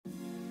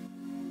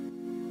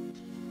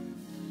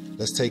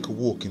Let's take a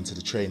walk into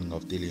the training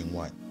of Dillian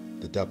Whyte,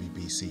 the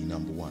WBC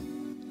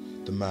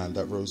 #1. The man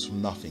that rose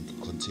from nothing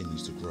and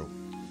continues to grow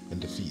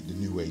and defeat the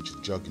new age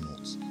of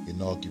juggernauts in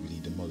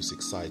arguably the most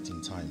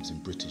exciting times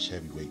in British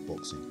heavyweight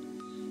boxing.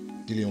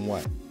 Dillian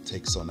Whyte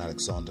takes on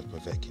Alexander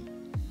Povetkin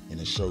in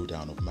a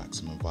showdown of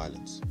maximum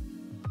violence.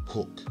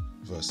 Hook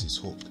versus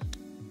hook.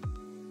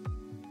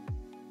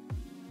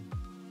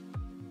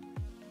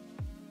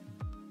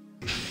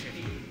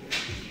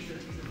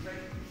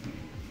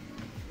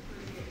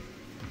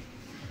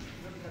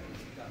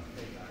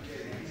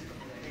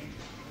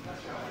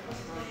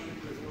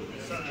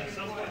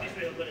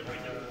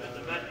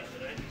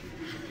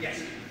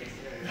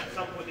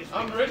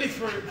 I'm ready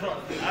for it, bro.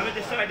 I haven't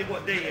decided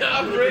what day yet.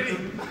 I'm ready.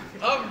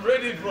 I'm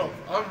ready, bro.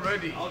 I'm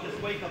ready. I'll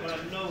just wake up and I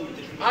know.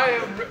 I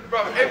am,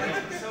 bro.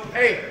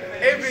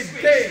 Every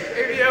day,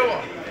 every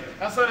hour.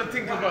 That's what I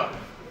think about.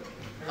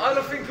 All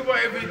I think about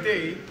every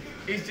day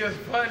is just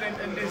violence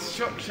and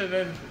destruction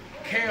and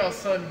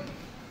chaos and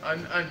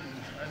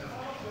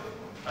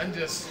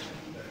just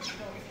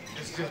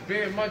it's just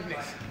bare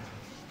madness.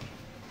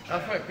 I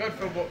thank God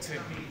for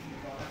boxing.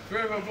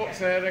 Forever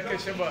boxing, I had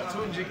about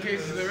 200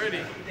 cases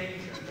already.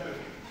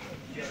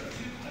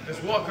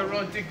 Just walk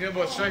around thinking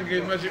about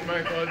strangling Magic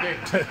Mike all day.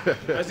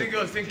 I think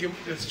I was thinking,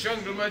 the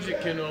strangle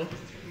Magic, you know.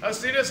 I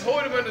see this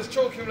hold him and just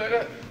choke him like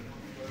that.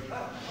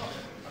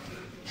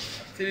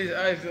 Till his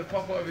eyes just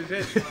pop out of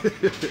his head.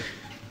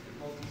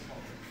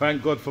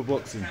 Thank God for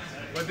boxing.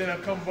 But then I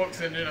come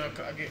boxing and I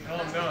get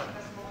calmed down.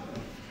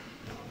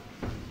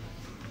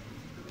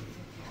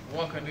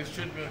 Walk on this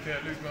treadmill till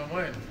I lose my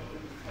mind.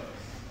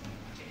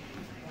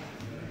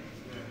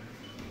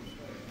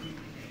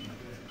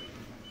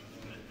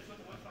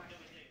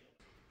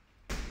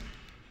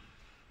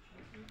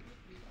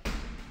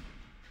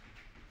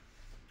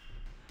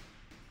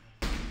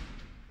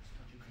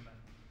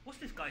 What's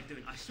this guy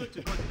doing? I swear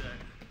to God,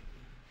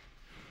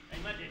 hey,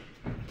 Magic,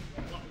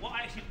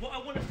 what I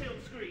want to say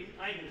on screen,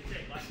 I ain't going to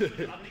say. Like,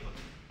 I'm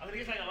going to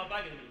get something out of my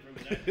bag in a minute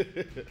for a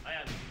minute. I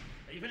am.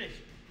 Are you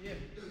finished? Yeah.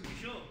 You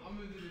sure? I'm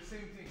going to do the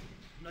same thing.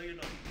 No, you're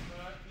not.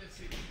 Alright, let's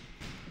see.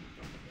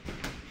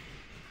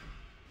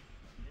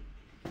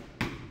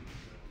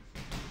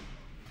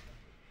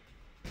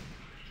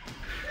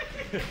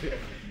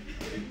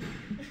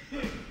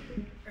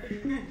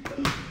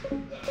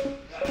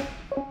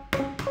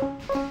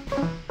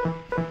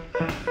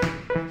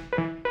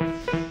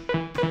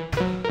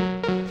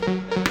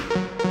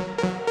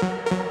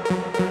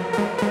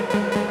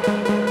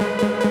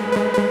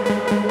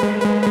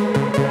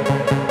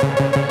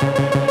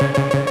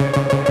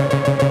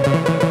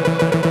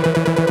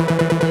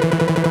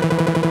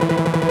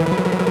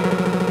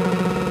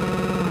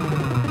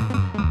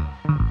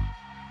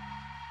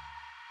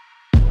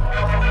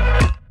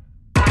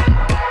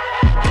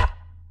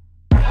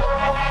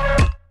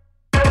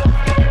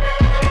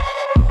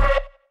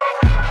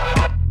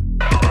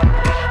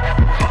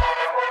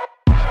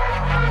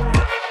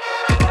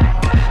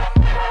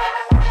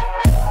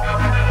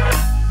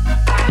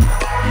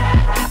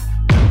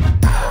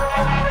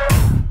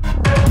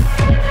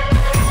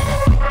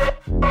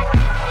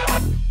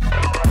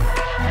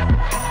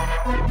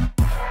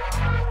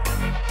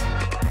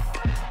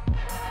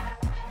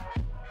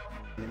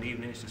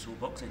 It's just all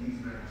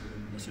boxing.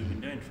 That's what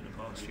we've been doing for the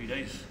past few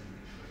days.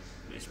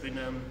 It's been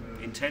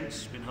intense,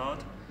 it's been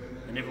hard,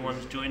 and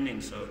everyone's joined in,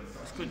 so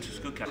it's good. It's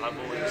a good camp. I've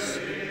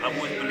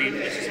always believed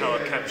this is how a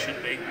camp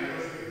should be.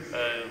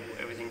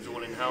 Everything's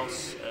all in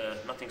house.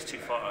 Nothing's too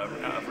far out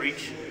of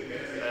reach.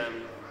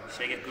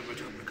 So you get good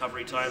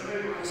recovery time.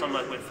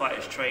 Sometimes when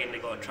fighters train, they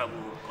got to travel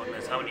God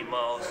knows how many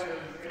miles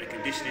for the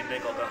conditioning. They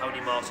got to go how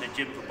many miles to the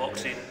gym for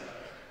boxing.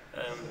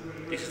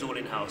 This is all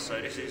in house, so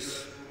this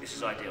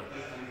is ideal.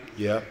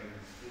 Yeah.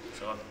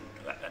 So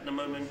at the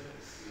moment,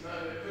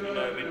 you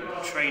know, I've been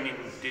training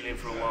Dillian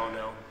for a while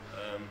now.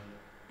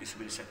 This will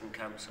be the second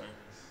camp, so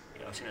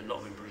yeah, I've seen a lot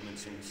of improvement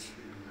since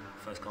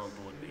first come on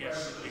board. But yeah,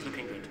 he's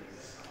looking good.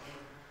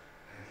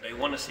 They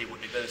want to see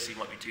what they're going to see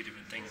might be two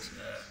different things.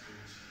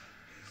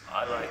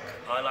 I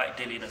like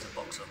Dillian as a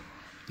boxer.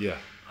 Yeah.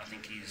 I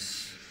think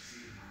he's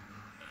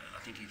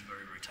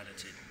very, very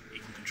talented. He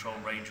can control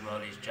range well.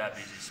 His jab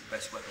is his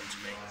best weapon to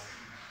me.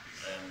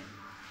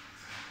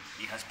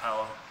 He has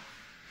power.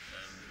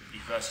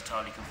 He's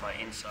versatile. He can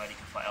fight inside. He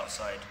can fight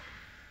outside.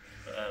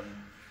 But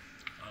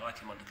I like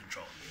him under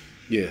control.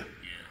 Yeah. Yeah,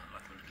 I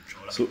like him under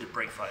control. I like him to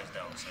break fighters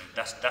down. So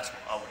that's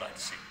what I would like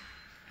to see.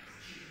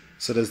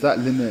 So does that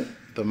limit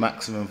the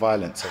maximum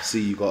violence? I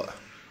see you got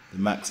the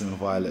maximum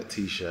violent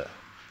T-shirt.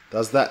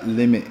 Does that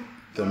limit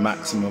the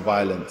maximum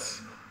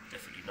violence?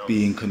 Definitely not.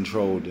 Being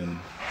controlled and.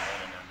 No.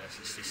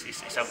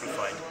 It's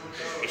amplified.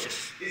 It's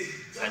just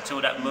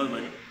until that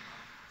moment,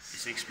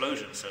 it's an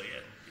explosion. So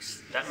yeah,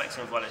 that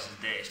maximum violence is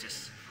there. It's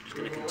just we're just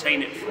going to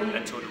contain it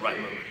until the right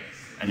moment,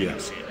 and then you'll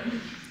see it.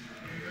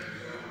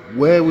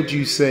 Where would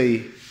you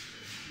say?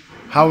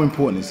 How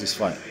important is this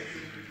fight?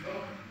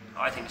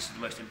 I think this is the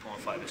most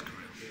important fight of his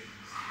career.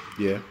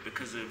 Yeah.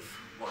 Because of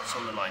what's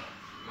on the line.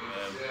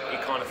 He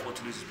can't afford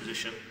to lose his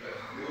position,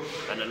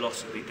 and the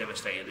loss would be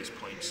devastating at this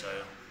point. So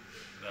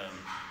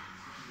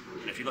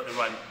And if you've got the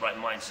right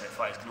mindset,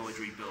 fighters can always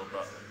rebuild.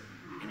 But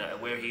you know,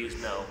 where he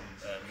is now,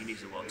 he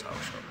needs a world title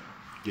shot.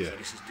 Yeah.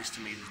 So this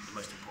to me is the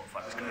most important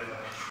fight that's going to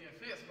happen. Your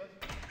face, man.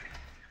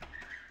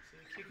 So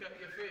you kick out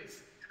your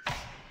face.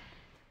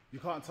 You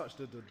can't touch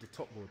the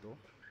top board though.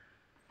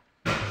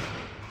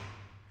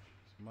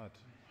 It's mad.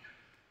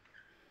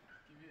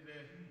 Give it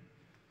there.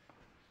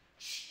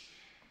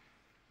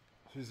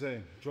 Who's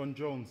saying? John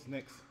Jones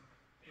next.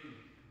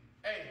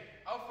 Hey,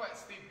 I'll fight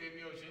Steve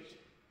Miocic.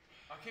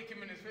 I'll kick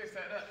him in his face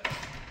like that.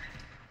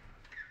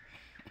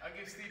 I'll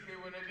give Steve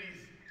one of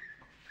these.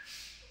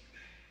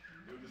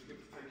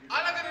 All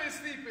I gotta do to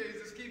Steve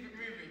is just keep it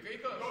moving. You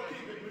can't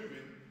keep it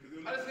moving.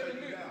 I just gotta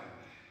move.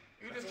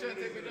 You just try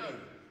to take me down.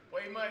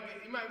 Well, he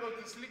might go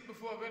to sleep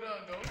before I go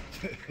down though.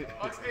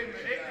 Ask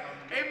Amen.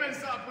 Amen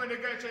start when the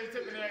guy tries to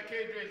take me to that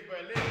cage race,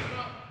 but let him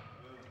up.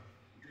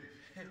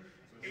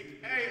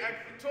 Hey,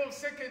 12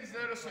 seconds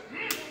there,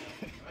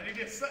 and he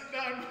gets sat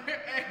down.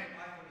 Hey,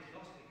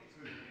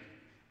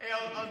 I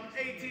was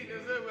 18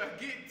 as well, but I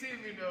get team,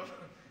 you know.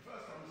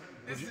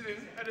 Listen to him,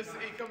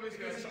 he come this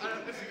way.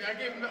 I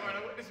gave him that one, I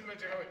want this to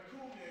mention how it.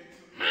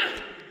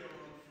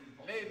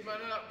 Laid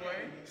man up, boy.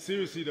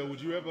 Seriously though,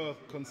 would you ever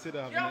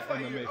consider having I'll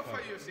an MMA I'll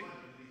fight? fight UFC.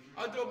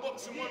 I'll do one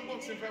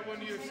boxing fight, one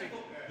UFC.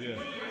 Yeah.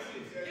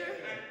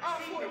 Yeah, I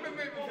fought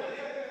MMA before.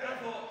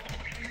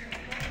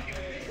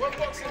 One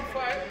boxing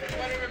fight,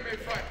 one MMA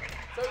fight.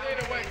 So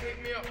Dillian Whyte take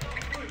me up.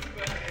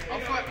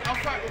 I'll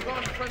fight with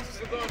Ghana, Francis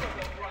Ghana.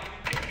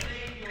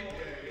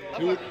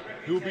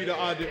 Who would be the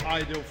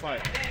ideal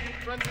fight?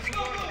 Francis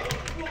Ghana.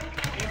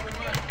 He's the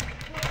man.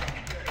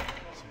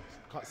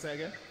 Can't say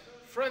again?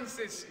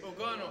 Francis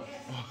Ogano.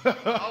 I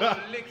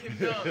will lick him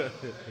down.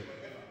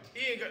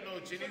 He ain't got no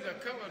chin, he's a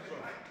coward, bro.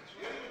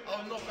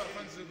 I'll knock out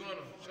Francis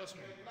Ogano, trust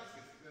me.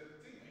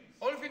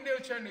 Only thing they'll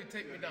try to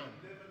take me down.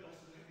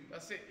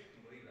 That's it.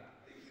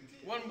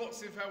 One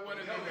boxing fight, one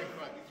MMA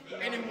fight.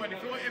 Anyone,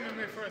 if you want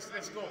MMA first,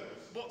 let's go.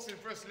 Boxing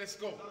first, let's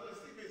go.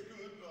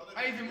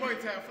 I even Muay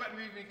Thai, I fight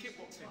with even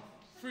kickboxing.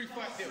 Free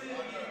fight deal.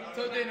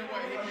 Tell Dillian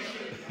Whyte hit me.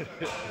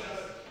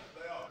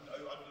 They are. I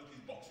look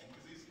his boxing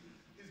because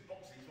his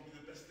boxing is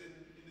probably the best in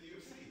the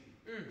UFC.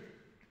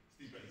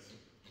 Steve Bates.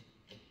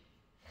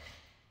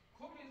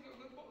 Corbyn's got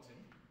good boxing.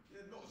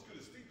 Yeah, not as good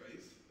as Steve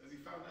Bates, as he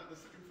found out in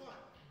the second fight.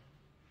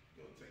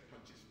 You don't take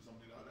punches from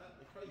somebody like that.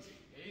 They're crazy.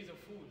 Yeah, he's a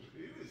fool. He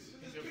is.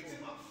 He's Just a picks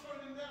fool. him up,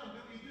 throwing him down.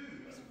 What do you do?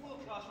 He's a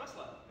world-class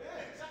wrestler.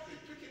 Yeah, exactly.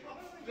 Pick him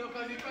up. No,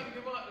 because he banged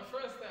him out the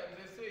first time,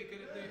 they say he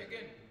couldn't do it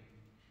again.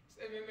 It's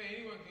MMA,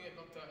 anyone can get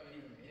knocked out in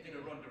MMA. He's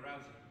gonna Ronda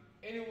Rousey.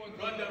 Anyone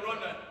can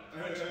Ronda.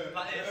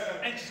 Like this.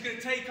 And she's gonna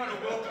take on a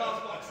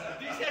world-class boxer.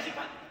 Do you see how she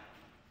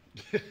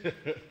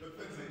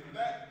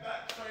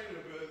That trainer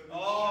of hers.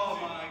 Oh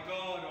my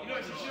god. You know,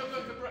 she should have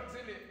gone to Black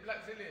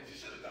Zillion. She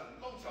should have done a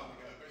long time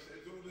ago, but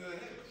it was all in her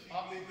head. She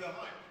believed her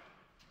hype.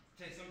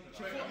 Tell you something.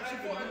 She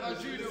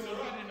thought judo was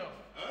good enough.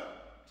 Huh?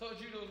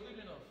 Thought judo was good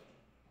enough.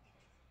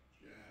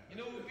 Yeah. You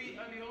know who beat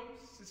Andy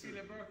Holmes?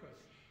 Cecilia Burkos.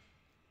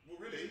 Well,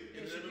 really?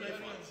 Yeah, In she the beat MMA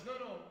Andy fights? Holmes.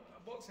 No,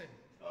 okay.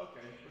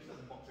 Okay. Well, she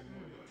doesn't box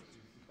anymore, anyway.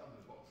 She's done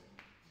the boxing.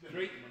 She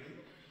Three. makes money.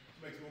 She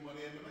makes more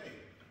money in MMA.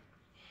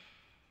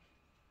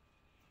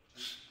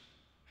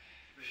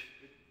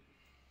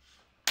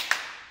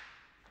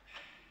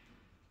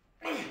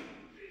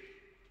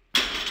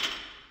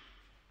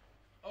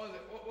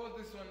 What was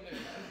this one there?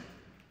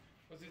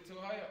 Was it too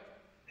high up?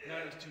 No,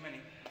 there's too many.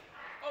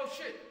 Oh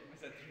shit! I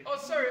said three. Oh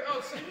sorry, I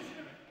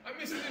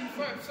missed it in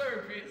 5,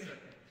 sorry Pete.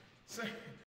 Sorry.